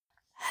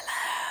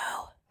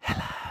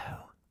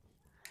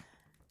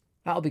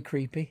That'll be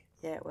creepy.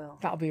 Yeah, it will.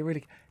 That'll be a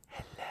really...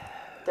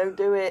 Don't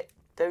do it.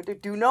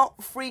 Do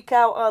not freak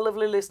out our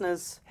lovely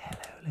listeners.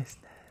 Hello,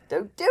 listener.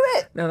 Don't do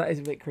it. No, that is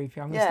a bit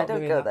creepy. I'm going to stop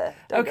doing don't that.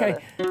 go there.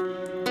 Okay. Don't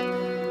go there.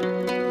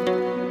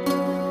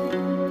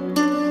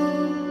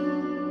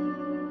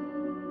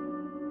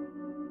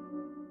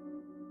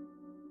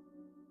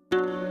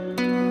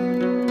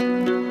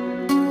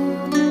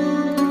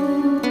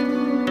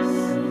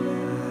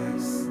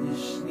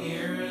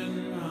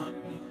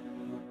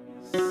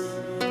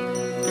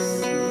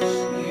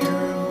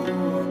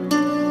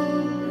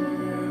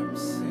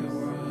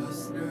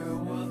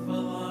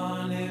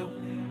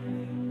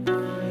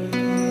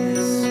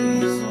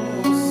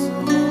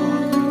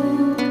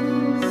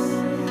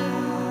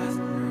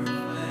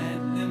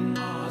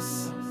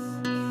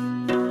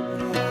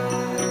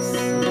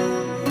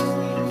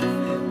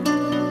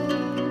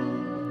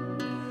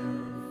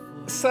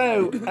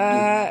 So,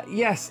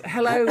 yes,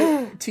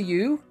 hello to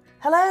you.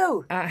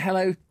 Hello.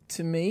 Hello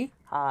to me.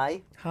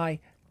 Hi. Hi.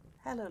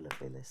 Hello,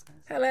 lovely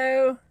listeners.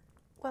 Hello.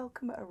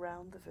 Welcome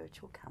around the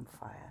virtual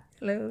campfire.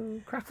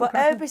 Hello. Crackle, For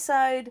crackle.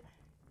 episode...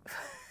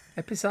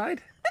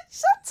 Episode?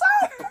 Shut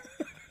up!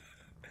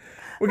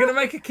 We're going to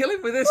make a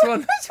killing with this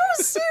one. It's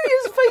your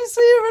serious face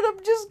here and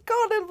I'm just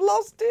gone and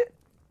lost it.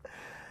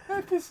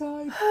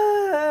 Episode.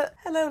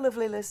 Hello,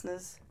 lovely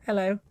listeners.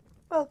 Hello.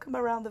 Welcome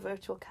around the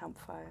virtual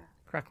campfire.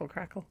 Crackle,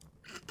 crackle.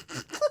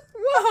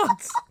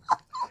 What?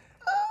 I'm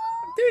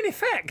doing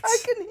effects. I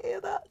can hear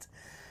that.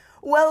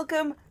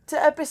 Welcome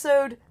to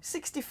episode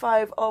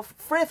 65 of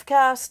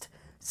Frithcast.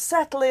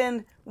 Settle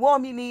in,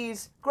 warm your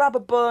knees, grab a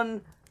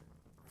bun,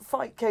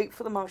 fight Kate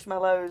for the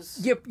marshmallows.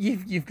 Yep,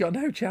 you've got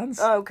no chance.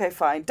 Okay,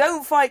 fine.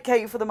 Don't fight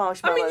Kate for the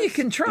marshmallows. I mean, you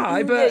can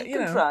try, but, you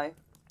can try.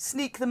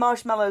 Sneak the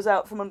marshmallows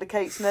out from under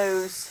Kate's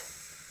nose.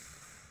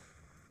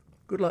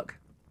 Good luck.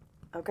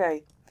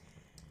 Okay.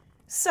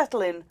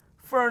 Settle in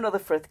for another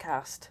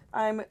Frithcast.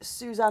 I'm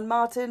Suzanne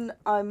Martin.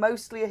 I'm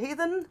mostly a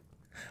heathen.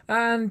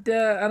 And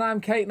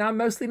I'm Kate, and I'm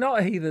mostly not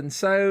a heathen,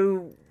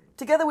 so...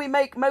 Together we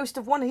make most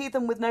of one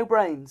heathen with no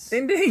brains.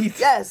 Indeed.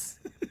 Yes.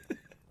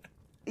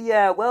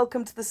 Yeah,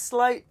 welcome to the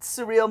slight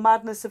surreal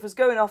madness of us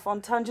going off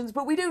on tangents,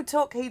 but we do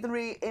talk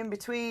heathenry in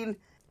between.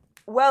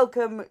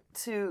 Welcome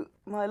to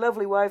my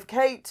lovely wife,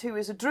 Kate, who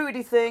is a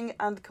druidy thing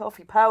and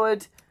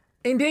coffee-powered.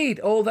 Indeed,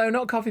 although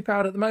not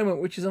coffee-powered at the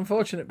moment, which is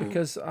unfortunate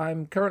because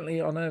I'm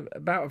currently on a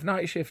bout of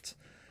night shift.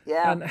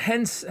 Yeah. And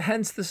hence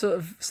the sort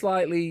of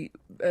slightly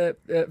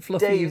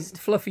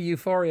fluffy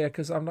euphoria,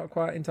 because I'm not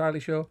quite entirely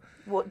sure.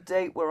 What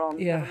date we're on.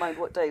 Yeah. Never mind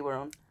what day we're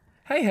on.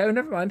 Hey-ho,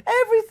 never mind.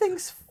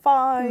 Everything's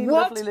fine,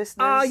 lovely listeners.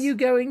 What are you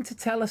going to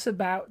tell us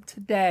about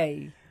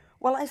today?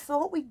 Well, I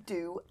thought we'd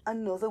do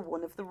another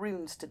one of the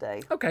runes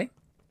today. Okay.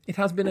 It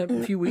has been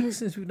a few weeks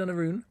since we've done a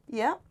rune.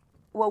 Yeah.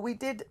 Well, we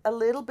did a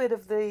little bit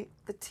of the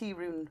tea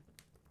rune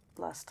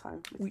last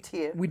time. We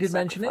did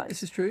mention it.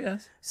 This is true,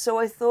 yes. So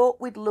I thought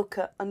we'd look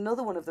at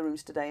another one of the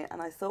runes today,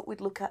 and I thought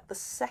we'd look at the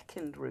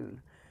second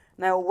rune.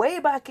 Now, way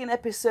back in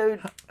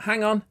episode...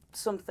 Hang on.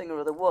 Something or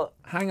other. What?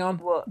 Hang on.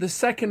 What? The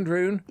second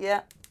rune.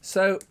 Yeah.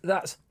 So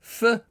that's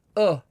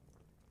F-U.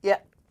 Yeah.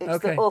 It's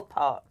okay. the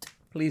part.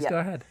 Please go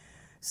ahead.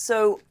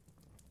 So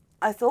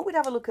I thought we'd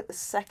have a look at the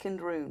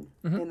second rune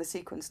in the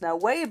sequence. Now,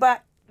 way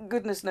back,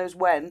 goodness knows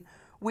when,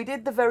 we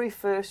did the very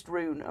first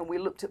rune, and we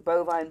looked at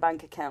bovine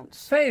bank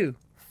accounts.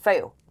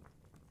 Fail.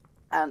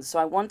 And so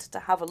I wanted to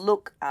have a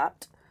look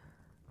at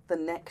the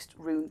next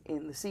rune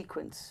in the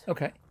sequence.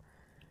 Okay.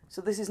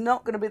 So this is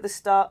not going to be the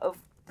start of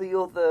the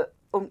other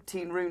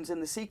umpteen runes in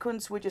the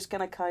sequence. We're just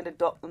going to kind of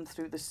dot them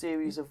through the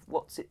series of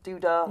what's it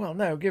doodah. Well,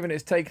 no, given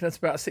it's taken us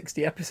about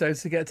 60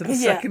 episodes to get to the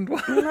second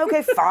one.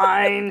 Okay,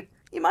 fine.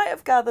 You might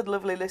have gathered,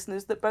 lovely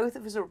listeners, that both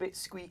of us are a bit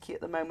squeaky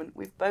at the moment.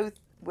 We're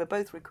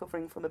both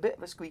recovering from a bit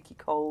of a squeaky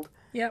cold.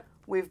 Yep.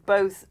 We've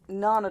both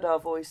nanaed our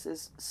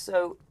voices,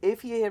 so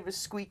if you hear us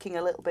squeaking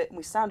a little bit and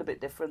we sound a bit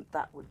different,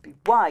 that would be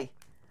why.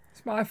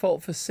 It's my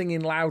fault for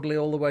singing loudly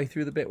all the way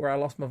through the bit where I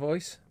lost my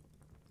voice.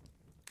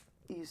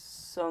 You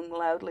sung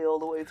loudly all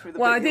the way through the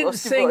Well, bit I you didn't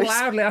lost your sing voice.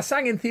 loudly. I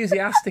sang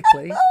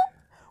enthusiastically.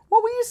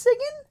 What were you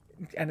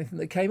singing? Anything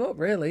that came up,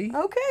 really.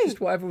 Okay.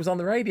 Just whatever was on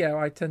the radio,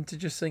 I tend to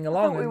just sing I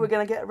along. thought we were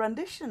going to get a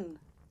rendition.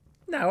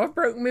 No, I've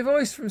broken my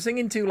voice from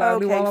singing too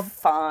loudly Okay, while I'm...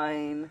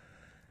 fine.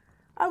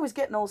 I was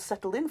getting all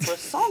settled in for a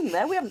song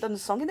there. We haven't done a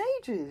song in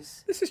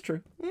ages. This is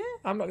true. Yeah.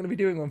 I'm not going to be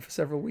doing one for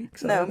several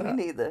weeks. No, me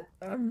neither.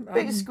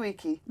 Bit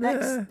squeaky.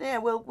 Next, Yeah.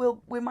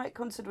 we might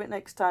consider it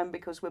next time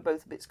because we're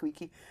both a bit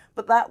squeaky.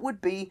 But that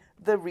would be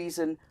the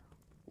reason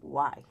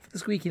why. The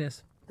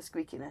squeakiness. The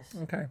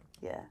squeakiness. Okay.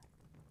 Yeah.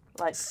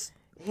 Like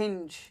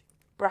hinge,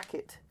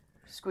 bracket,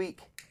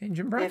 squeak. Hinge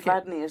and bracket.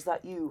 Evadne, is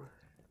that you?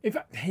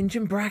 Hinge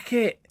and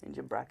bracket. Hinge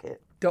and bracket.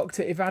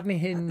 Dr. Evadne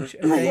Hinge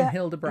and Dame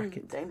Hilda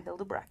Bracket. Dame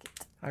Hilda Bracket.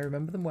 I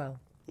remember them well.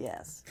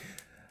 Yes.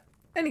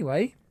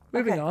 Anyway,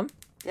 moving on.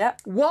 Yeah.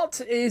 What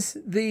was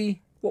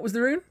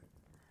the rune?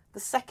 The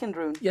second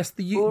rune. Yes,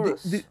 the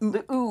Uruz.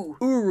 the U.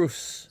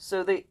 Uruz.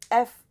 So the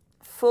F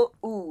for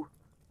U.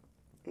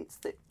 It's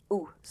the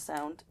U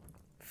sound.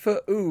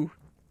 For U.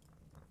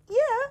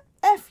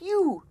 Yeah,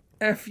 F-U.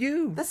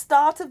 F-U. The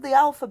start of the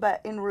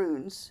alphabet in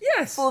runes.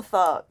 Yes.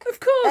 Futhark. Of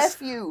course.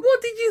 F-U.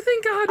 What did you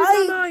think I had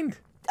in my mind?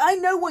 I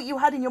know what you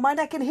had in your mind.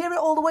 I can hear it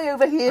all the way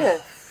over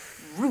here.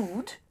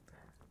 Rude.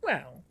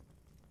 Well.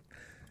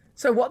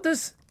 So what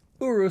does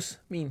Uruz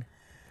mean?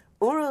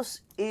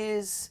 Uruz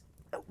is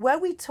where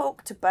we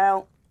talked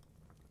about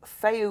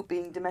Feu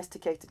being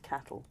domesticated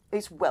cattle.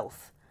 It's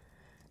wealth.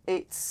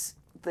 It's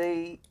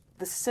the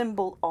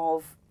symbol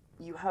of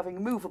you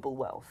having movable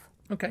wealth.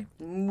 Okay.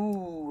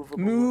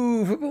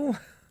 Movable.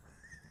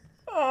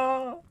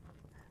 Oh.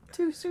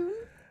 Too soon?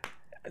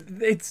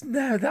 It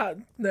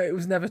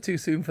was never too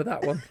soon for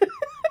that one.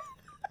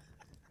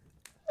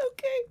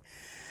 Okay.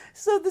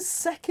 So the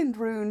second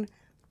rune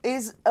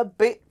is a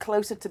bit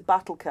closer to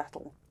battle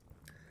cattle.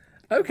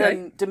 Okay.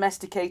 Than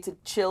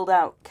domesticated, chilled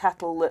out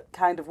cattle that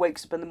kind of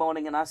wakes up in the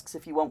morning and asks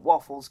if you want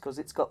waffles because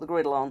it's got the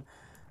griddle on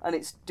and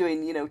it's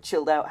doing,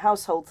 chilled out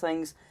household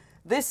things.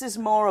 This is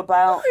more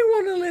about... I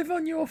want to live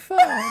on your farm.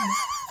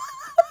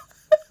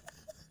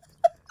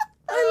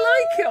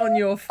 I like it on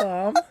your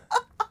farm.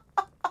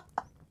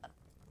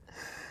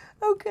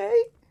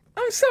 Okay.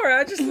 I'm sorry,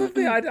 I just love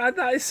the idea.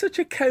 That is such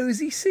a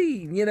cosy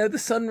scene. The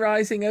sun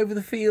rising over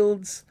the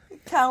fields.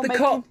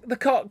 The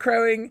cock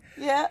crowing.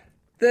 Yeah.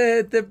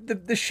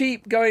 The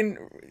sheep going,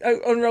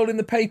 unrolling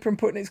the paper and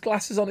putting its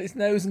glasses on its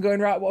nose and going,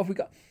 right, what have we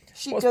got?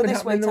 Sheep go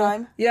this way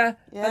time. Yeah.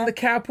 And the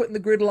cow putting the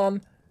griddle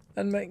on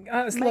and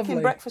that's lovely.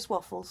 Making breakfast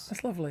waffles.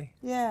 That's lovely.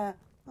 Yeah.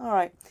 All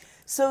right.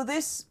 So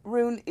this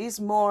rune is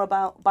more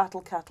about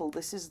battle cattle.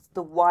 This is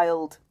the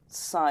wild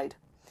side.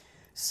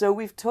 So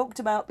we've talked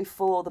about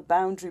before the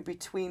boundary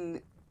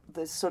between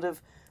the sort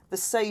of the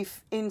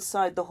safe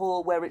inside the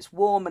hall where it's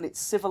warm and it's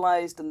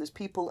civilized and there's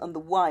people and the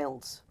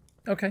wilds.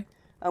 Okay.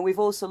 And we've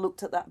also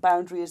looked at that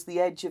boundary as the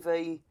edge of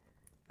a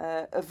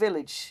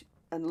village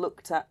and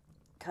looked at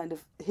kind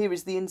of here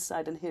is the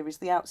inside and here is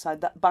the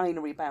outside, that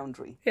binary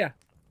boundary. Yeah.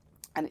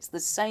 And it's the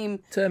same...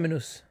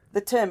 Terminus.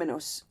 The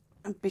terminus.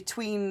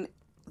 Between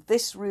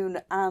this rune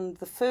and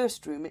the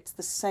first rune, it's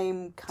the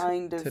same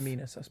kind of...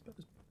 Terminus, I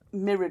suppose.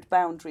 Mirrored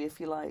boundary,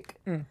 if you like.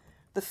 Mm.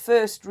 The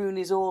first rune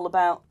is all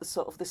about the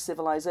sort of the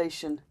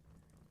civilization.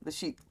 The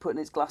sheep putting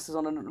its glasses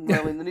on and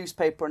unrolling the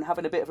newspaper and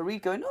having a bit of a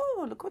read going,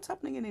 oh, look what's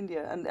happening in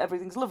India. And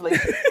everything's lovely.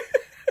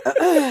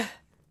 Because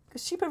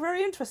sheep are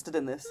very interested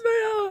in this. They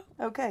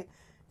are. Okay.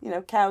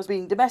 Cows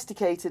being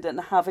domesticated and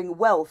having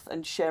wealth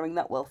and sharing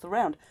that wealth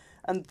around.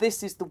 And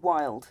this is the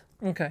wild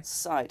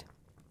side.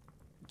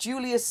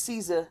 Julius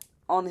Caesar,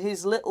 on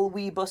his little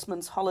wee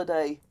busman's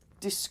holiday,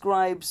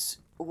 describes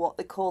what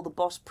they call the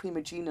bos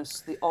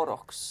primogenus, the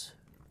aurochs.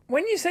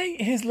 When you say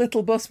his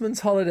little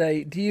busman's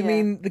holiday, do you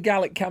mean the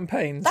Gallic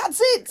campaigns?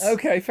 That's it!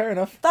 Okay, fair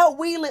enough. That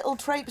wee little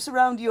traipse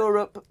around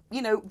Europe,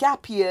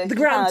 gap year. The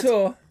Grand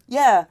Tour.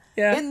 Yeah.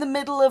 Yeah. In the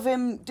middle of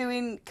him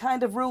doing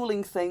kind of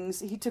ruling things,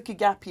 he took a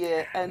gap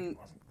year and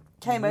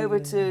came over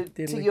to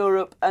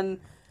Europe and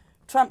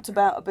tramped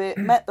about a bit,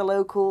 met the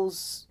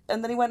locals,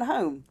 and then he went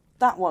home.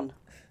 That one.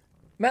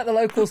 Met the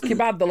locals,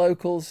 kebab the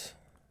locals.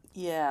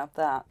 Yeah,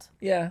 that.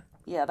 Yeah.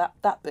 Yeah,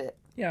 that bit.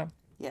 Yeah.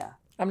 Yeah.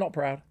 I'm not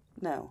proud.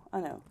 No, I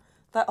know.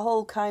 That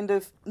whole kind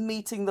of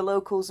meeting the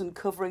locals and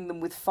covering them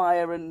with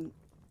fire and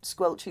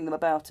squelching them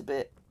about a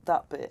bit,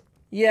 that bit.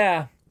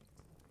 Yeah.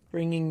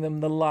 Bringing them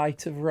the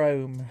light of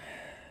Rome.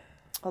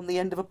 On the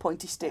end of a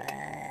pointy stick.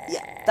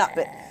 Yeah, that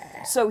bit.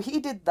 So he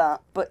did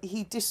that, but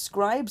he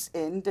describes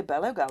in De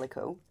Bello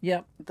Gallico,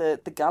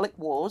 the Gallic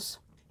Wars,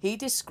 he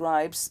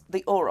describes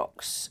the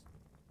aurochs,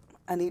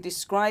 and he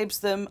describes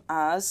them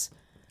as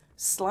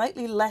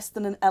slightly less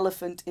than an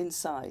elephant in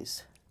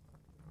size,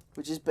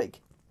 which is big.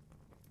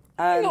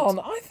 Hang on,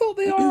 I thought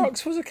the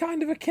aurochs was a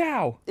kind of a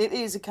cow. It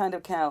is a kind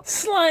of cow.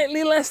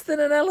 Slightly less than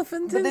an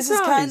elephant in size. But this is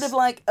kind of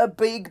like a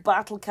big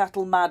battle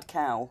cattle mad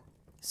cow.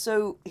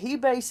 So he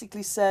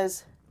basically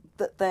says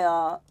that they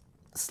are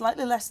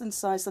slightly less in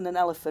size than an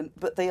elephant,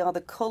 but they are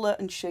the colour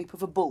and shape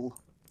of a bull.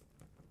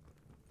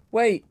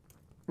 Wait,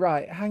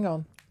 right, hang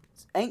on.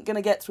 Ain't going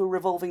to get through a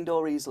revolving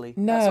door easily.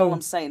 No. That's all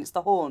I'm saying. It's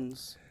the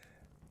horns.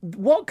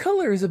 What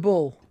colour is a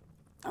bull?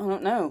 I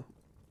don't know.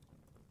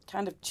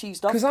 Kind of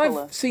cheesed off Because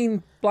colour. I've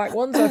seen black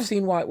ones, I've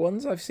seen white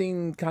ones, I've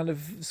seen kind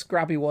of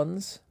scrabby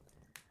ones.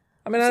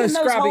 I mean, I've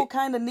seen those whole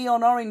kind of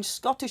neon orange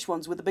Scottish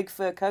ones with the big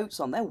fur coats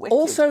on. They're wicked.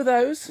 Also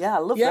those. Yeah, I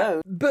love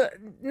those. But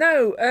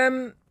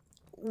no,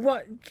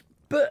 what?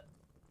 But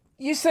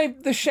you say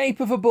the shape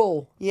of a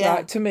bull,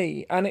 right, to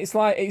me, and it's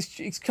like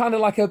it's kind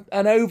of like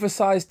an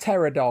oversized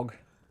terror dog.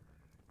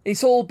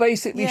 It's all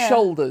basically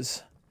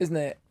shoulders, isn't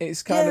it?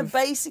 It's kind of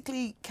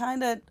basically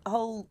kind of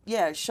whole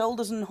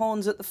shoulders and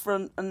horns at the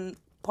front and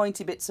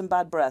pointy bits and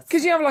bad breath.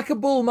 Because you have like a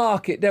bull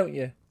market, don't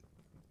you?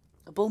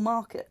 A bull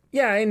market.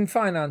 Yeah, in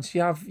finance,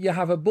 you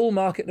have a bull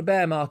market and a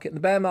bear market. And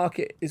the bear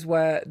market is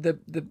where the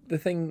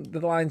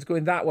line's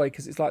going that way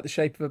because it's like the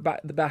shape of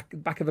the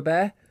back of a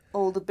bear.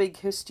 All the big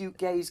astute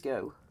gays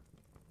go.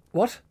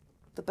 What?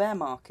 The bear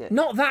market.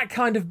 Not that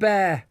kind of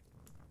bear.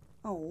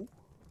 Oh.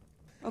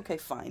 Okay,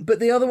 fine. But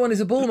the other one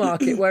is a bull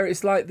market where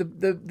it's like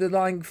the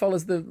line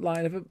follows the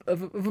line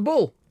of a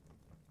bull.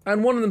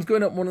 And one of them's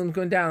going up, one of them's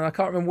going down. I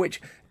can't remember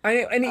which. And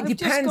it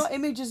depends. I've just got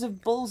images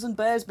of bulls and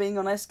bears being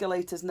on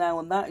escalators now,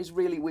 and that is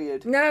really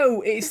weird.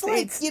 No, it's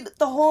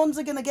the horns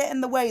are going to get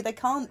in the way. They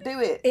can't do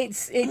it.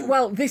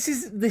 Well, this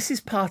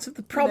is part of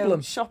the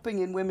problem. Shopping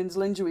in women's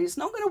lingerie, it's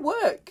not going to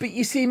work. But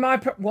you see,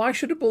 why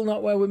should a bull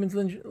not wear women's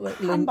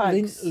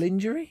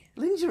lingerie?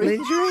 Lingerie.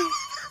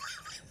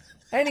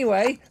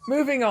 Anyway,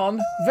 moving on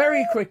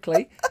very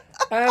quickly.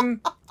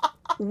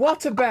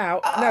 What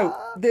about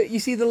you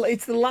see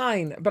it's the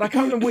line, but I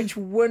can't remember which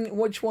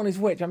one is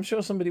which. I'm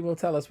ssure somebody will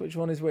tell us which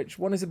one is which.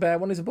 One is a bear,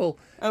 one is a bull,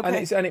 and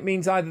it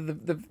means either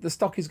the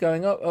stock is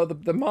going up or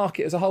the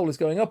market as a whole is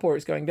going up or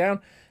it's going down.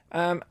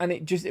 And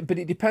it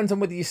depends on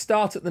whether you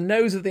start at the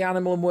nose of the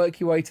animal and work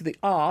your way to the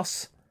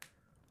arse,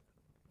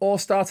 or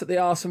start at the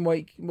arse and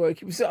work.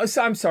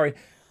 I'm sorry.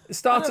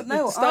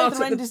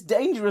 Either end is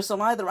dangerous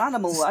on either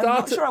animal. I'm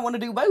not sure I want to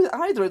do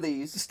either of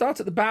these. Start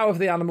at the bow of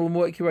the animal and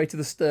work your way to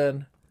the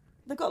stern.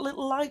 They've got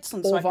little lights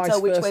on so I can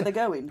tell which way they're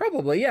going.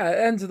 Probably, yeah.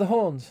 Ends of the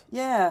horns.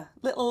 Yeah,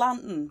 little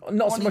lantern.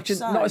 Not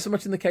so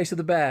much in the case of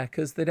the bear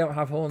because they don't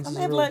have horns. And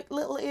they have like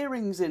little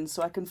earrings in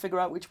so I can figure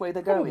out which way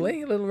they're going.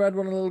 Probably a little red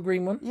one, and a little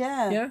green one.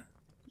 Yeah,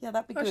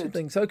 that'd be good. I should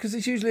think so because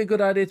it's usually a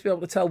good idea to be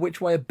able to tell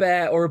which way a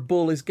bear or a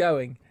bull is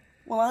going.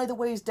 Well, either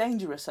way is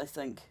dangerous, I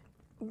think.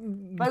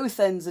 Both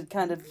ends are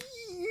kind of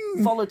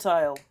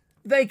volatile.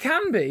 They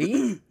can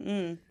be.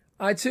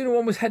 I'd sooner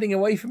one was heading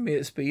away from me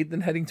at speed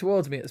than heading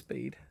towards me at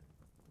speed.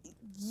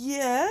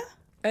 Yeah.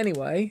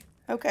 Anyway.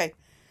 Okay.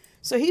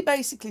 So he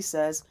basically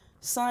says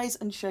size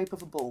and shape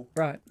of a bull.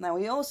 Right. Now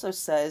he also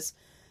says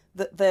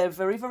that they're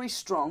very, very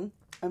strong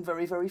and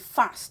very, very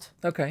fast.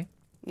 Okay.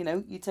 You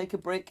know, you take a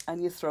brick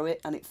and you throw it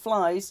and it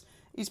flies.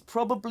 Is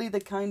probably the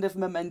kind of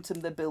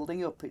momentum they're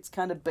building up. It's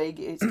kind of big.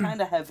 It's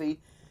kind of heavy.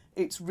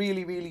 It's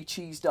really, really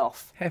cheesed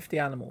off. Hefty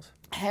animals.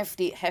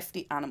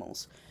 Hefty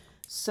animals.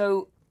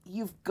 So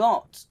you've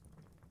got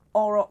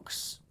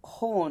aurochs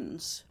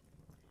horns.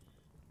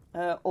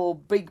 Or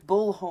big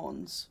bull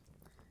horns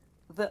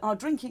that are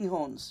drinking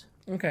horns.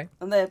 Okay.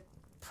 And they're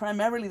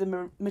primarily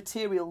the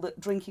material that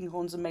drinking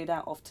horns are made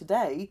out of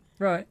today.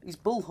 Right. Is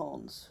bull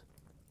horns.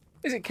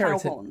 Is it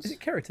keratin? Cow horns. Is it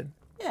keratin?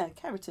 Yeah,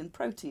 keratin,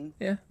 protein.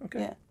 Yeah,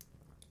 okay. Yeah.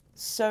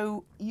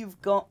 So you've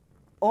got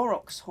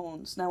aurochs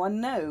horns. Now I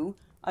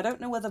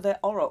don't know whether they're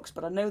aurochs,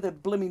 but I know they're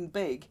blooming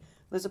big.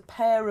 There's a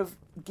pair of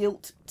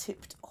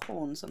gilt-tipped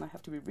horns, and I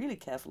have to be really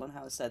careful on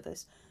how I said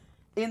this,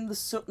 in the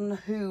Sutton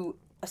Hoo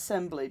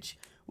assemblage,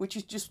 which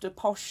is just a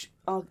posh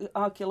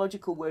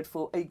archaeological word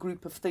for a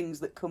group of things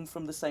that come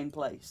from the same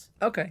place.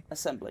 Okay.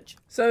 Assemblage.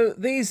 So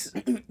these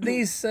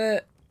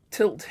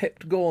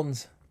tilt-hipped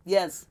gawns.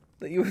 Yes.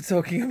 That you were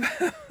talking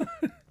about.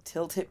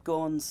 Tilt-hip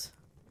gawns.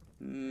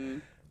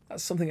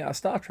 That's something out of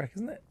Star Trek,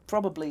 isn't it?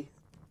 Probably.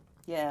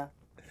 Yeah.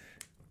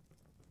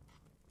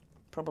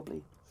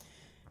 Probably.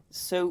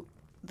 So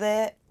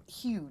they're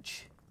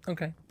huge.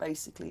 Okay.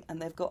 Basically,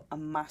 and they've got a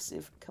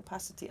massive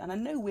capacity. And I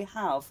know we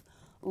have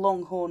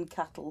longhorn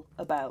cattle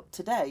about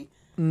today,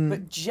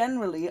 but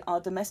generally our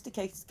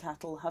domesticated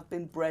cattle have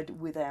been bred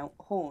without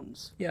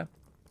horns. Yeah.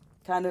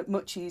 Kind of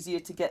much easier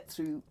to get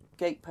through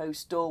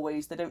gateposts,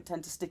 doorways. They don't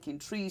tend to stick in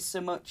trees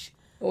so much.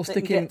 Or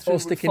stick in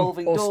farmers.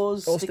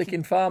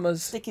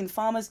 Stick in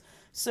farmers.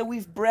 So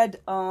we've bred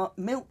our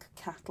milk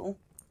cattle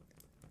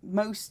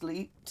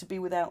mostly to be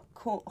without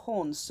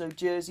horns. So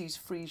Jerseys,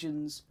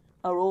 Friesians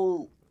are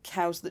all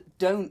cows that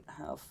don't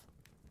have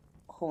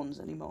horns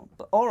anymore.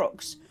 But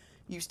aurochs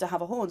used to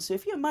have a horn. So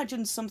if you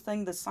imagine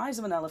something the size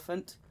of an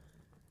elephant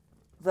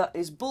that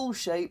is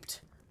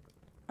bull-shaped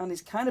and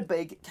is kind of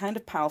big, kind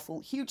of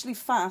powerful, hugely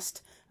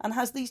fast, and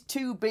has these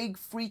two big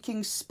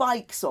freaking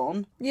spikes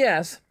on.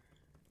 Yes.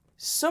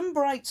 Some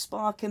bright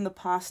spark in the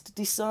past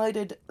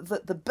decided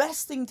that the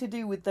best thing to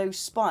do with those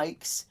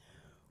spikes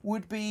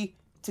would be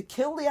to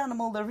kill the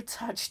animal they're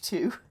attached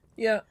to.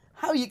 Yeah.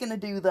 How are you going to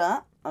do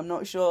that? I'm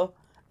not sure.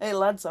 Hey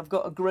lads, I've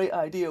got a great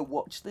idea,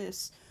 watch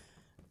this.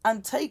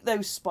 And take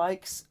those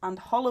spikes and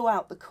hollow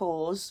out the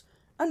cores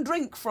and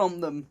drink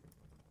from them.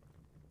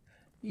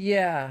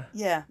 Yeah.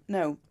 Yeah,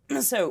 no.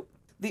 So,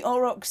 the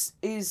aurochs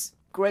is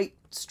great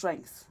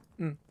strength.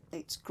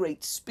 It's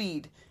great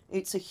speed.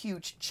 It's a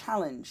huge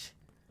challenge.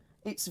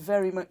 It's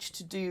very much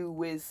to do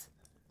with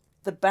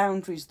the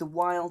boundaries, the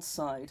wild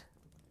side,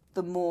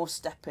 the more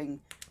stepping.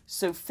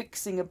 So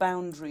fixing a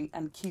boundary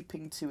and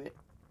keeping to it.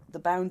 The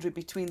boundary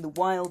between the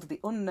wild, the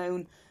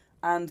unknown,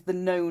 and the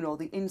known or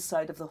the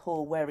inside of the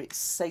hall where it's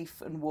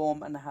safe and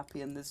warm and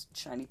happy and there's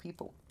shiny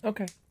people.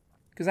 Okay.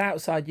 Because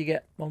outside you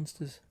get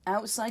monsters.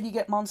 Outside you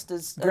get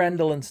monsters.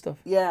 Grendel and stuff.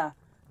 Yeah.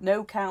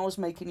 No cows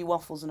making you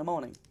waffles in the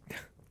morning.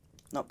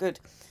 Not good.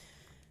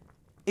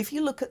 If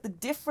you look at the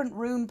different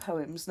rune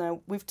poems,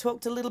 now we've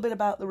talked a little bit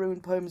about the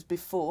rune poems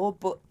before,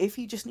 but if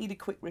you just need a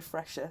quick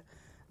refresher,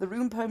 the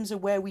rune poems are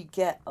where we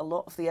get a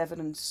lot of the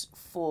evidence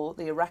for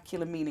the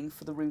oracular meaning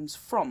for the runes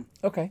from.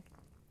 Okay.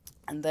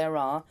 And there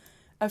are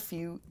a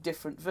few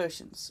different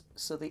versions.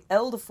 So the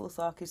Elder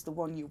Futhark is the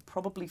one you'll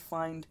probably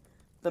find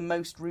the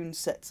most rune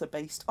sets are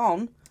based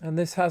on. And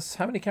this has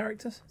how many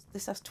characters?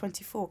 This has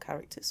 24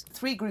 characters.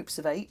 3 groups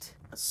of 8.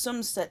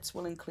 Some sets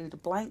will include a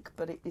blank,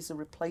 but it is a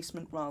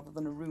replacement rather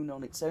than a rune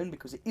on its own,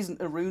 because it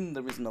isn't a rune,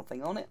 there is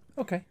nothing on it.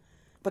 Okay.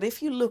 But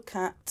if you look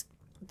at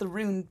the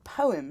rune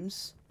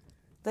poems,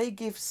 they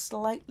give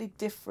slightly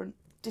different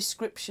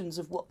descriptions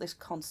of what this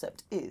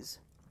concept is.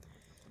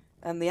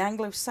 And the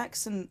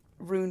Anglo-Saxon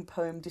rune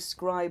poem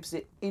describes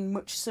it in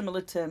much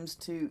similar terms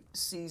to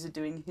Caesar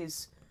doing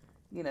his,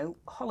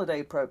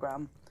 holiday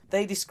program.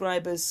 They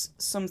describe as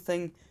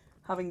something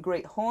having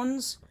great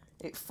horns,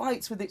 it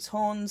fights with its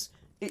horns,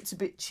 it's a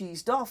bit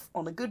cheesed off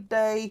on a good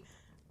day,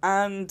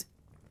 and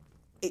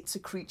it's a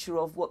creature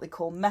of what they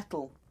call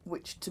metal,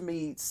 which to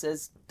me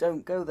says,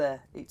 don't go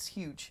there, it's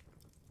huge.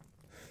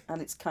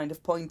 And it's kind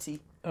of pointy.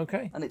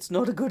 Okay. And it's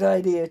not a good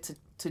idea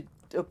to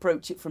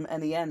approach it from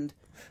any end.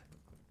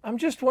 I'm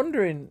just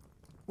wondering,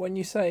 when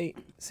you say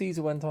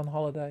Caesar went on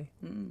holiday,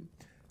 and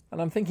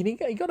I'm thinking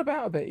he got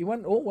about a bit. He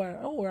went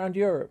all around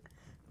Europe.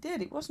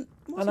 Did it wasn't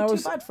too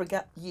bad for a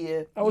gap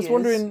year. I was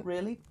wondering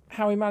really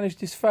how he managed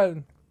his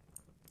phone.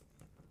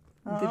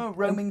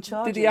 Roaming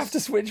charges. Did he have to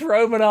switch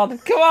Roman on?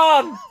 Come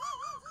on!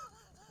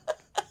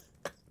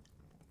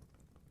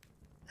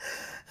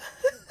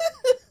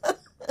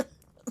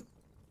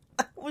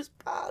 That was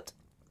bad.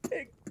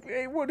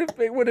 It would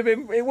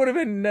have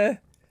been.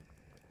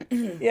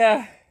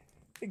 Yeah,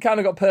 it kind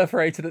of got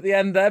perforated at the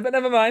end there, but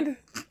never mind.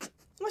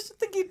 I should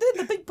think he did.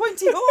 The big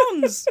pointy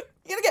horns.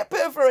 You're gonna get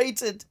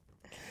perforated.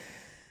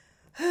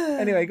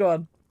 Anyway, go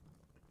on.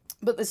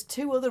 But there's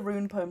 2 other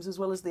rune poems as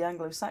well as the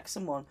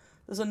Anglo-Saxon one.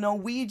 There's a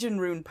Norwegian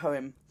rune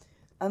poem,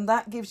 and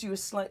that gives you a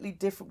slightly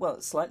different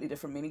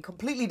meaning,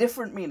 completely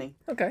different meaning.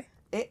 Okay.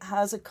 It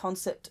has a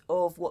concept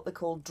of what they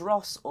call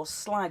dross or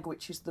slag,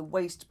 which is the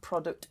waste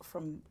product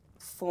from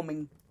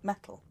forming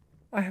metal.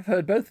 I have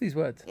heard both these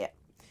words. Yeah.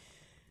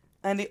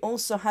 And it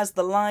also has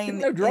the line... I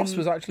didn't know dross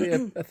was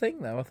actually a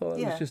thing, though. I thought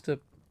it was just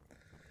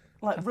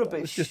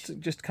rubbish. It was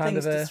just kind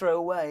of to throw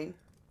away.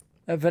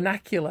 A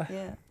vernacular.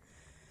 Yeah.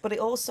 But it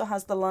also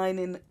has the line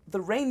in,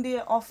 the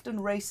reindeer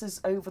often races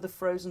over the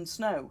frozen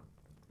snow.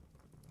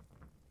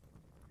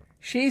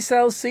 She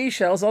sells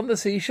seashells on the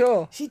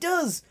seashore. She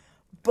does,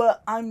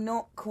 but I'm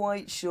not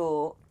quite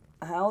sure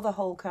how the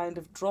whole kind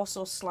of dross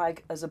or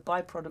slag as a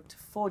byproduct of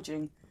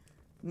forging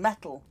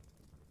metal,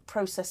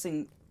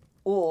 processing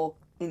ore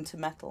into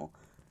metal,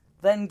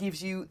 then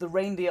gives you the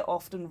reindeer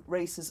often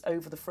races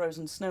over the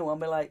frozen snow. I'll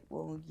be like,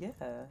 well, yeah,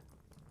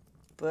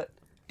 but...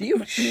 Do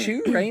you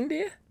shoot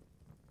reindeer?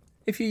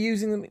 If you're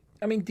using them,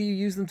 I mean, do you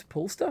use them to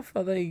pull stuff?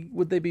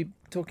 Would they be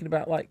talking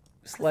about like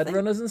sled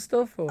runners and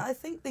stuff? Or? I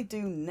think they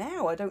do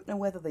now. I don't know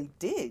whether they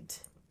did.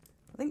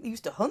 I think they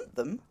used to hunt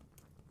them.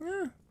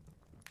 Yeah.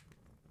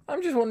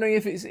 I'm just wondering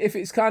if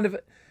it's kind of,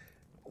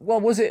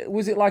 well, was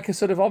it like a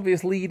sort of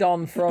obvious lead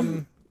on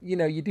from you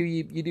do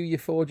your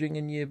forging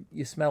and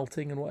your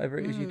smelting and whatever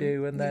it is you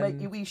do, and then you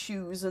make your wee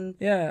shoes and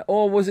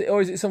or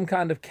is it some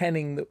kind of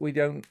kenning that we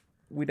don't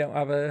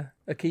have a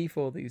key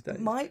for these days?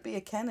 Might be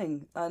a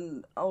kenning,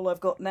 and all I've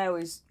got now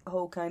is a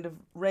whole kind of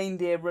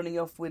reindeer running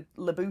off with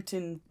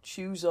Louboutin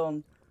shoes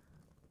on.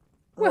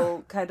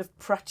 Whole kind of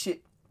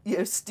Pratchett,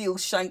 steel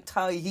shanked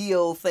high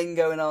heel thing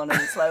going on, and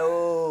it's like,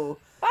 oh,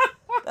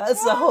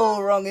 that's the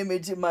whole wrong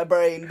image in my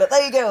brain. But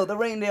there you go, the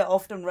reindeer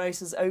often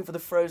races over the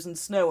frozen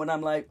snow, and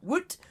I'm like,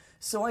 what?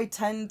 So I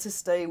tend to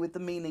stay with the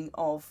meaning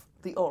of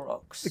the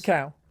aurochs. The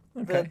cow.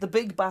 Okay. The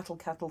big battle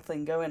cattle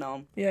thing going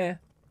on. Yeah.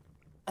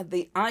 And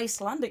the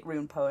Icelandic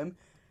rune poem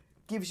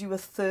gives you a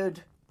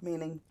third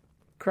meaning.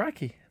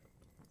 Crikey.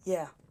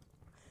 Yeah.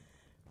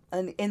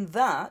 And in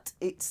that,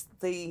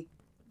 they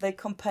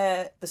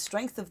compare the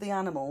strength of the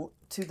animal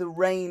to the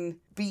rain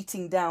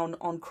beating down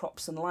on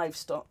crops and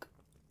livestock.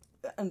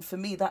 And for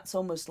me, that's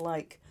almost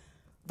like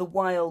the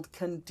wild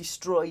can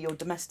destroy your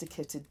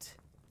domesticated.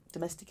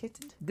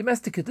 Domesticated?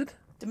 Domesticated.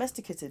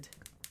 Domesticated.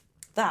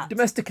 That.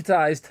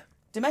 Domesticatized.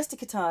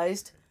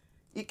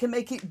 It can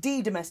make it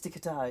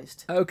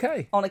de-domesticatized.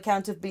 Okay. On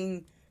account of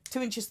being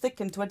 2 inches thick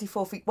and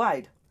 24 feet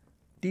wide.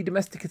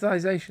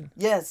 De-domesticatization.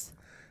 Yes.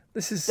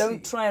 This is.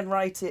 Don't try and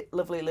write it,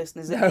 lovely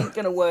listeners. It ain't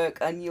going to work,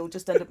 and you'll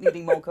just end up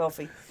needing more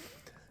coffee.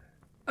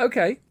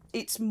 Okay.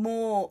 It's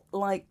more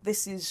like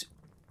this is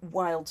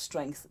wild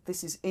strength.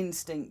 This is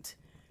instinct.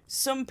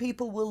 Some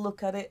people will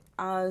look at it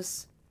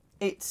as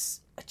its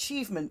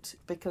achievement,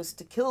 because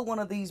to kill one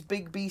of these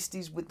big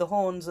beasties with the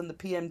horns and the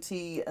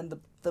PMT and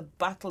the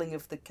battling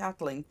of the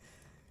cattling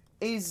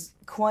is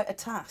quite a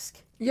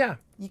task. Yeah.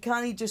 You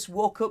can't just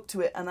walk up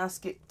to it and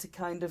ask it to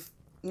kind of,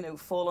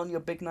 fall on your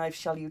big knife,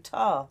 shall you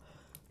tar?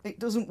 It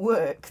doesn't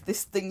work.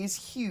 This thing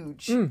is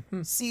huge.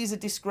 Mm-hmm. Caesar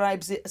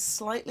describes it as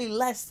slightly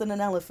less than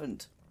an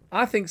elephant.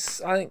 I think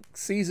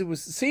Caesar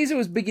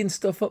was bigging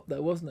stuff up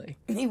though, wasn't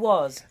he? He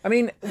was. I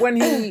mean, when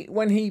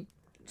he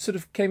sort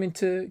of came up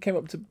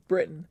to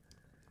Britain,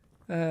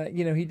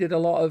 he did a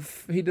lot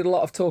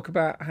of talk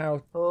about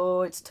how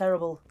it's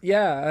terrible.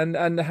 Yeah,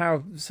 and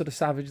how sort of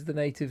savage the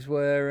natives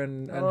were,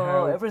 and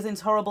how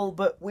everything's horrible,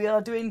 but we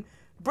are doing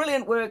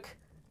brilliant work,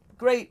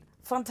 great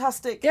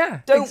fantastic.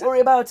 Yeah. Don't worry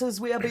about us.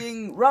 We are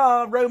being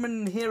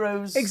Roman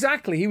heroes.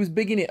 Exactly. He was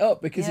bigging it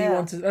up because he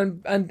wanted,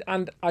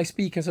 and I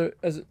speak as a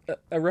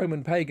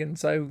Roman pagan,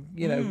 so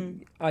you know,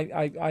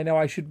 I know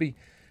I should be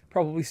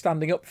probably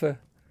standing up for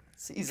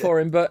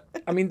him. But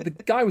I mean, the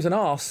guy was an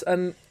arse,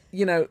 and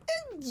you know,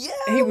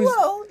 he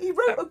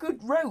wrote a good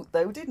rote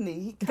though, didn't he?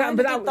 He kind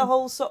of did the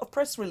whole sort of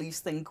press release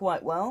thing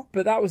quite well.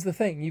 But that was the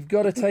thing. You've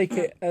got to take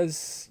it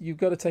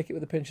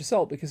with a pinch of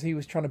salt, because he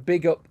was trying to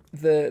big up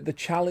the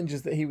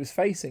challenges that he was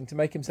facing to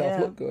make himself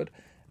look good,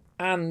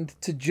 and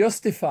to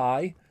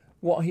justify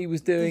what he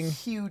was doing. The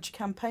huge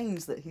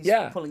campaigns that he's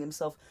pulling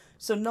himself.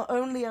 So not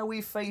only are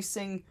we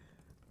facing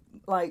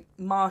like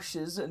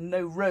marshes and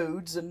no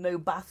roads and no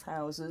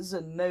bathhouses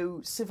and no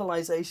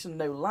civilization,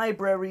 no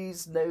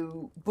libraries,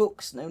 no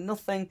books, no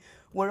nothing,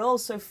 we're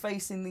also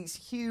facing these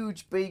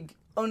huge, big,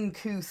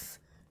 uncouth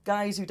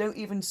guys who don't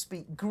even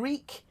speak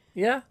Greek.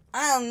 Yeah.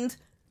 And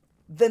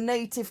the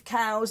native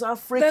cows are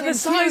freaking They're the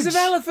size of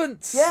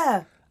elephants.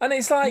 Yeah. And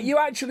it's like, you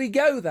actually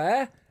go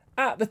there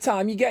at the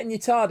time, you get in your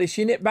TARDIS,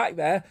 you nip back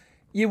there,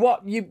 you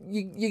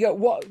go,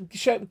 what,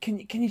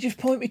 can you just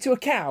point me to a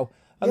cow?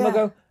 And they'll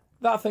go,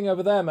 that thing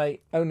over there,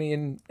 mate, only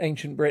in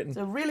ancient Britain. It's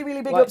a really,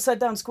 really big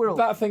upside-down squirrel.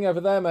 That thing over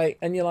there, mate.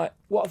 And you're like,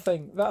 what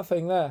thing? That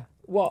thing there.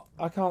 What?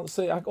 I can't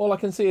see. All I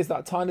can see is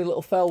that tiny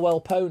little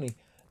Thelwell pony.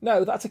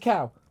 No, that's a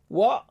cow.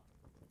 What?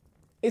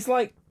 It's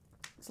like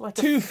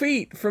 2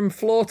 feet from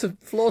floor to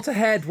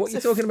head. What are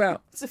you talking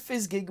about? It's a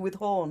fizz gig with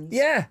horns.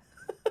 Yeah.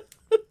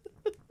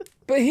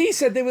 But he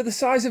said they were the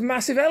size of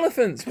massive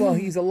elephants. Well,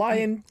 he's a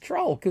lying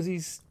troll, because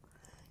he's...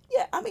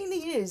 Yeah, I mean,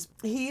 he is.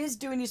 He is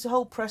doing his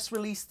whole press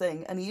release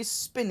thing, and he is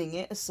spinning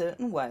it a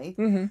certain way.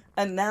 Mm-hmm.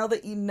 And now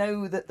that you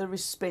know that there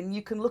is spin,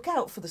 you can look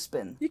out for the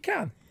spin. You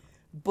can.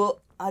 But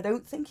I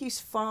don't think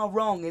he's far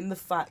wrong in the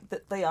fact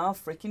that they are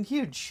freaking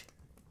huge.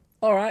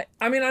 All right.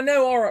 I mean, I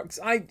know Aurochs.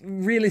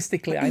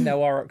 Realistically, I know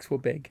Aurochs were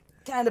big.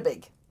 Kind of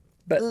big.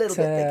 But, a little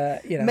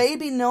bit big. You know.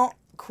 Maybe not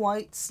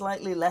quite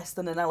slightly less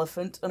than an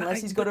elephant,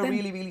 unless he's got a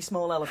really, really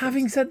small elephant.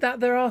 Having said that,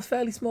 there are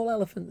fairly small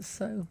elephants,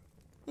 so...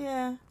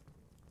 Yeah.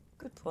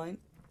 Good point.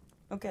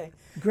 Okay.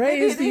 Grey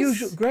is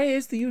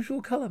the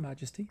usual colour,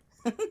 Majesty.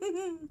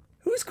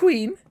 Who's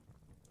Queen?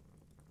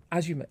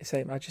 As you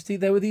say, Majesty,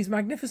 there were these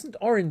magnificent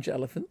orange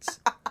elephants.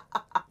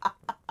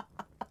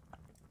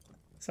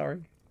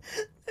 Sorry.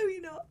 No,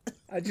 you're not.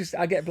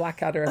 I get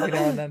Blackadder every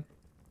now and then.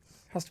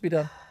 Has to be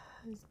done.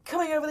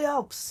 Coming over the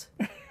Alps.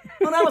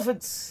 On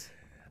elephants.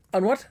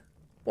 On what?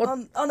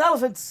 On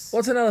elephants.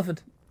 What's an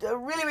elephant? A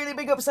really, really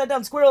big upside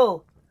down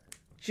squirrel.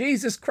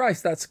 Jesus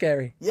Christ, that's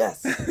scary.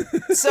 Yes.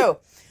 So,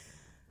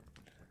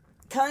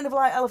 kind of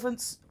like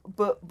elephants,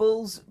 but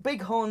bulls,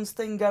 big horns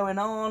thing going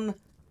on.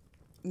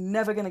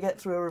 Never going to get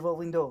through a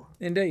revolving door.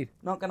 Indeed.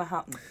 Not going to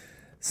happen.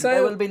 So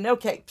there will be no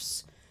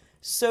capes.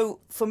 So,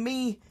 for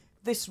me,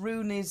 this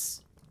rune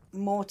is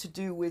more to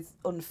do with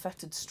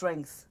unfettered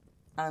strength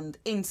and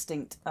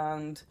instinct.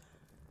 And,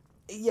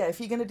 yeah, if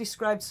you're going to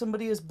describe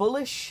somebody as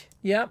bullish...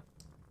 Yep.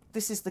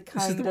 This is the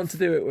one to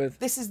do it with.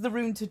 This is the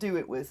rune to do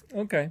it with.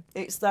 Okay.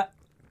 It's that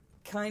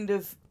kind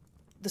of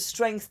the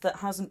strength that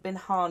hasn't been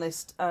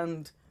harnessed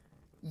and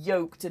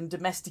yoked and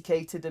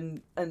domesticated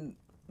and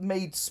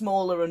made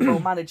smaller and more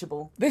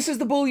manageable. This is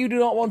the bull you do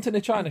not want in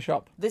a china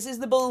shop. This is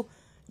the bull,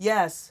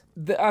 yes.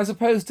 As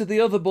opposed to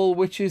the other bull,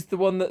 which is the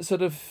one that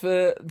sort of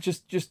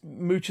just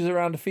mooches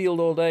around a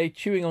field all day,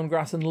 chewing on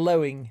grass and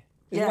lowing.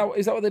 Is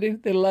that what they do?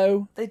 They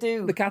low? They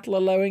do. The cattle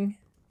are lowing?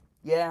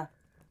 Yeah.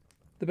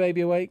 The baby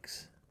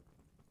awakes?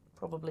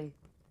 Probably.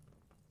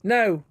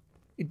 No.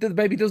 The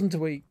baby doesn't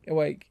awake.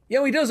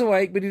 Yeah, he does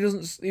awake, but he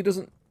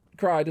doesn't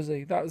cry, does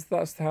he?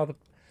 That's how the...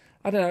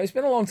 I don't know. It's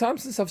been a long time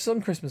since I've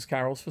sung Christmas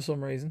carols for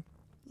some reason.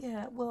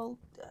 Yeah, well,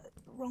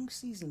 wrong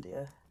season,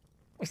 dear.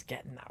 It's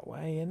getting that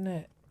way, isn't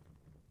it?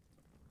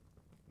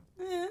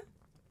 Yeah.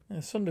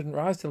 The sun didn't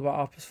rise till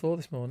about 4:30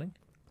 this morning.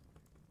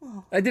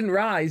 Well, I didn't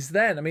rise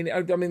then. I mean,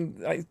 I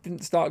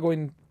didn't start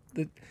going...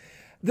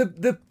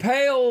 The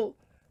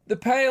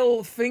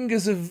pale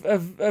fingers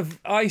of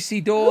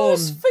icy dawn.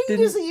 Whose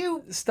fingers are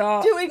you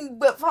doing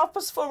at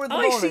 4:30 in the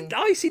morning?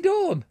 Icy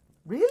dawn.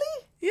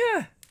 Really?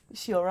 Yeah. Is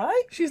she all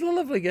right? She's a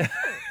lovely girl.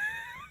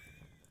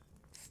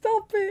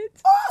 Stop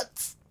it.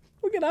 What?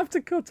 We're going to have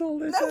to cut all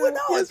this No, out. we're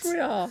not. Yes, we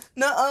are.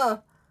 Nuh-uh.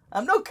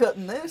 I'm not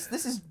cutting this.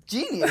 This is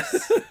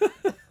genius.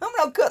 I'm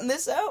not cutting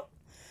this out.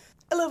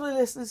 Lovely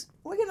listeners,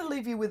 we're going to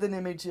leave you with an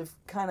image of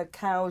kind of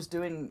cows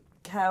doing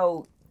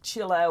cow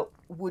chill-out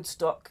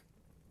Woodstock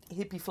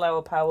hippie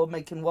flower power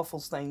making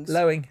waffles things.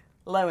 Lowing.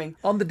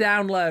 On the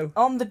down low.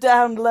 On the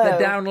down low.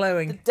 The down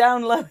lowing. The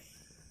down low.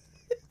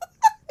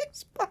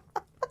 It's bad.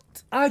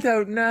 I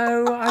don't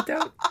know.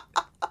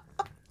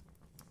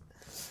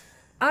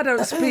 I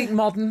don't speak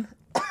modern.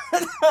 No,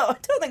 I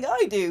don't think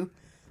I do.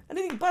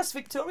 Anything past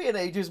Victorian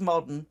age is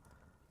modern.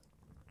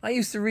 I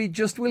used to read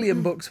Just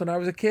William books when I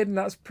was a kid, and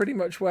that's pretty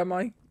much where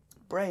my...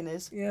 brain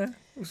is. Yeah,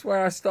 it's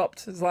where I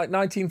stopped. It's like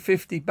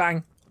 1950,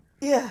 bang.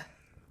 Yeah.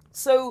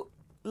 So,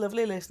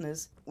 lovely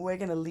listeners, we're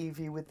going to leave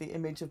you with the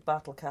image of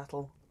battle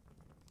cattle.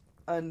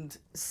 and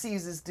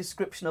Caesar's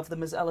description of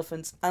them as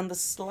elephants, and the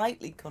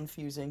slightly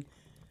confusing,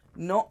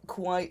 not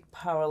quite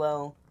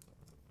parallel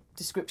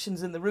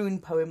descriptions in the Rune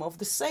poem of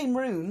the same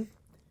rune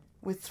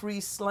with 3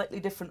 slightly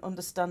different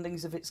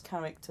understandings of its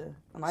character.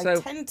 And I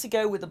tend to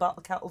go with the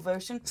Battle Cattle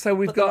version,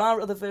 but there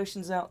are other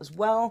versions out as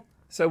well.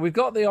 So we've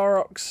got the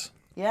Aurochs.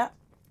 Yeah.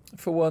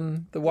 For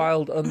one, the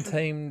wild,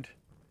 untamed...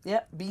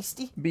 Yeah,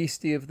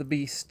 beastie of the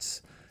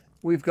beasts.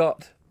 We've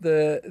got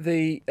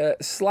the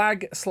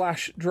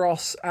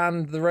slag/dross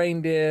and the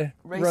reindeer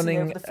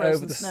running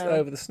over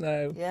the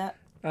snow. Yeah.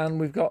 And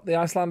we've got the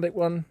Icelandic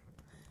one.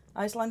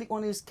 Icelandic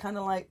one is kind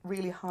of like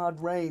really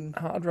hard rain.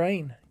 Hard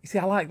rain. You see,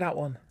 I like that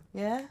one.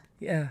 Yeah?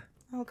 Yeah.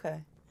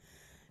 Okay.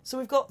 So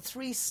we've got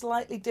 3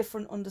 very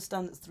different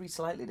understandings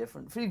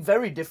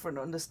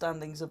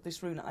of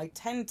this rune. I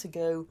tend to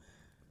go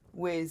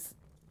with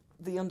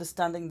the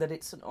understanding that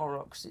it's an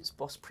Aurochs, it's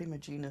Bos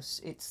Primogenus,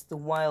 it's the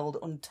wild,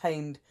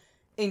 untamed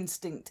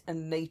instinct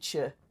and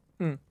nature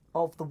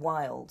of the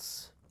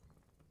wilds.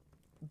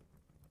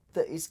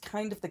 That is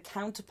kind of the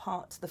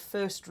counterpart to the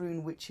first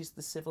rune, which is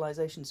the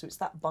civilization. So it's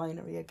that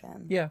binary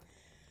again. Yeah.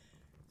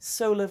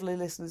 So lovely,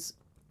 listeners.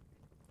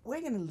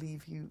 We're going to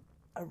leave you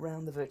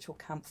around the virtual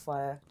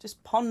campfire,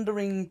 just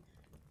pondering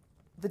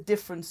the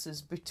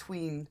differences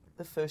between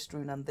the first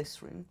rune and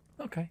this rune.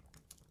 Okay.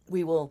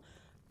 We will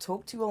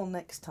talk to you all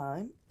next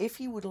time. If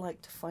you would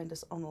like to find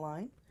us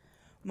online,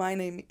 my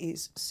name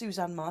is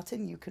Suzanne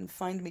Martin. You can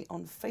find me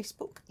on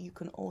Facebook. You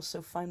can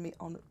also find me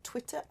on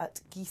Twitter at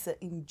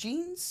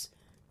GeetherInJeans.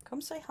 Come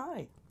say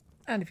hi.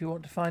 And if you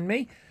want to find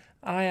me,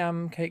 I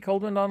am Kate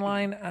Coldman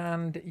online,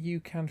 and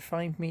you can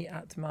find me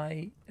at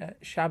my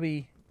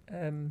shabby...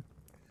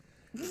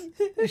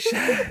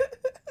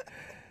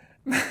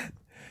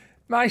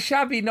 my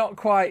shabby not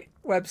quite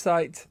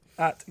website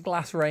at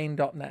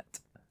glassrain.net.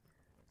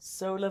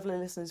 So lovely,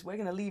 listeners. We're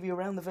going to leave you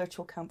around the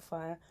virtual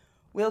campfire.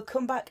 We'll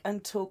come back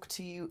and talk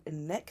to you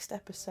in next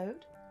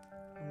episode.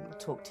 And we'll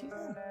talk to you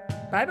then.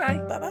 Bye-bye.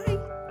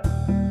 Bye-bye.